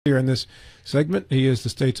Here in this segment, he is the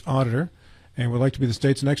state's auditor and would like to be the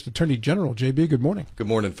state's next attorney general. JB, good morning. Good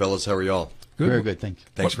morning, fellas. How are y'all? Good. Very good, thank you.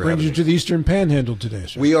 Thanks for having me. What brings you to the Eastern Panhandle today,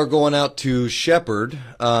 sir? We are going out to Shepherd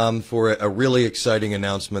for a really exciting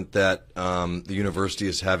announcement that the university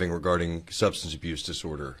is having regarding substance abuse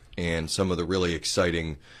disorder and some of the really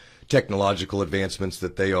exciting technological advancements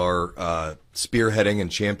that they are spearheading and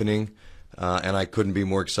championing. And I couldn't be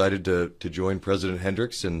more excited to join President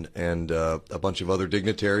Hendricks and a bunch of other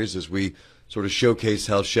dignitaries as we sort of showcase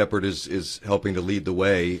how Shepherd is helping to lead the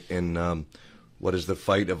way in what is the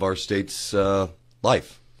fight of our state's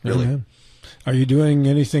life, really. Amen. Are you doing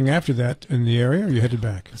anything after that in the area, or are you headed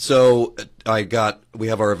back? So we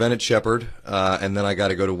have our event at Shepherd, and then I got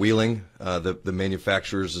to go to Wheeling. The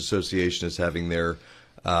Manufacturers Association is having their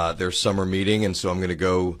summer meeting, and so I'm going to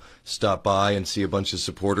go stop by and see a bunch of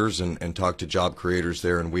supporters and talk to job creators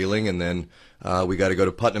there in Wheeling, and then we got to go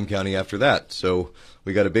to Putnam County after that. So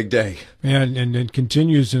we got a big day. Yeah, and it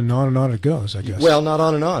continues and on it goes, I guess. Well, not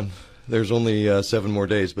on and on. There's only 7 more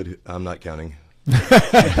days, but I'm not counting.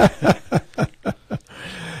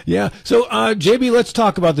 Yeah. So, JB, let's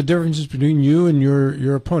talk about the differences between you and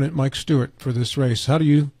your opponent, Mike Stewart, for this race. How do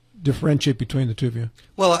you differentiate between the two of you?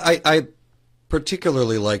 Well, I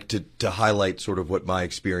particularly like to highlight sort of what my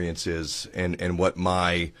experience is and what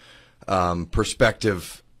my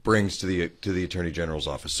perspective brings to the Attorney General's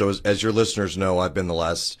office. So as your listeners know, I've been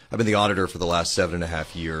the auditor for the last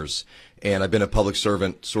 7.5 years, and I've been a public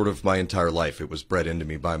servant sort of my entire life. It was bred into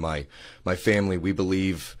me by my family. We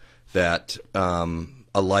believe that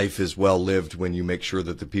a life is well lived when you make sure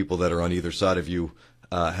that the people that are on either side of you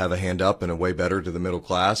have a hand up and a way better to the middle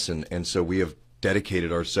class, and so we have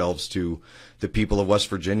dedicated ourselves to the people of West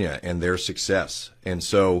Virginia and their success. And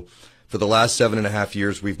so for the last 7.5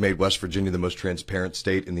 years, we've made West Virginia the most transparent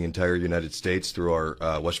state in the entire United States through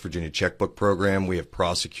our West Virginia checkbook program. We have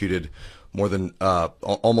prosecuted more than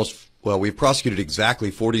we've prosecuted exactly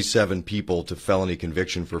 47 people to felony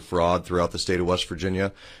conviction for fraud throughout the state of West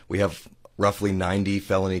Virginia. We have roughly 90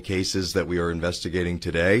 felony cases that we are investigating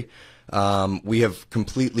today. We have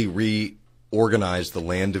completely reorganized the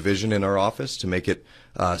land division in our office to make it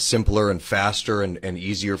simpler and faster and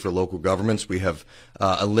easier for local governments. We have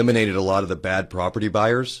eliminated a lot of the bad property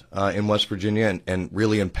buyers in West Virginia and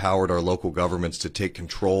really empowered our local governments to take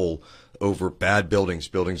control over bad buildings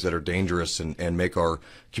that are dangerous and make our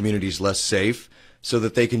communities less safe so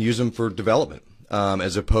that they can use them for development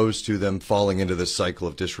as opposed to them falling into this cycle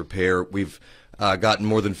of disrepair. We've gotten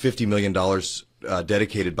more than $50 million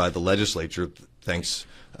dedicated by the legislature, thanks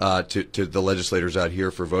to the legislators out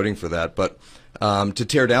here for voting for that, but to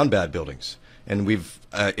tear down bad buildings. And we've,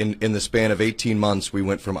 in the span of 18 months, we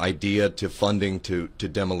went from idea to funding to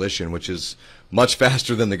demolition, which is much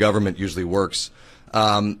faster than the government usually works.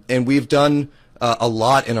 And we've done a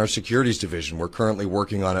lot in our securities division. We're currently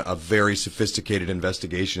working on a very sophisticated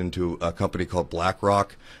investigation into a company called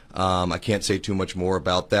BlackRock. I can't say too much more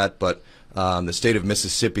about that, but the state of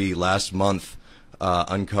Mississippi last month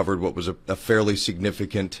uncovered what was a fairly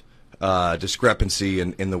significant discrepancy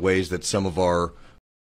in the ways that some of our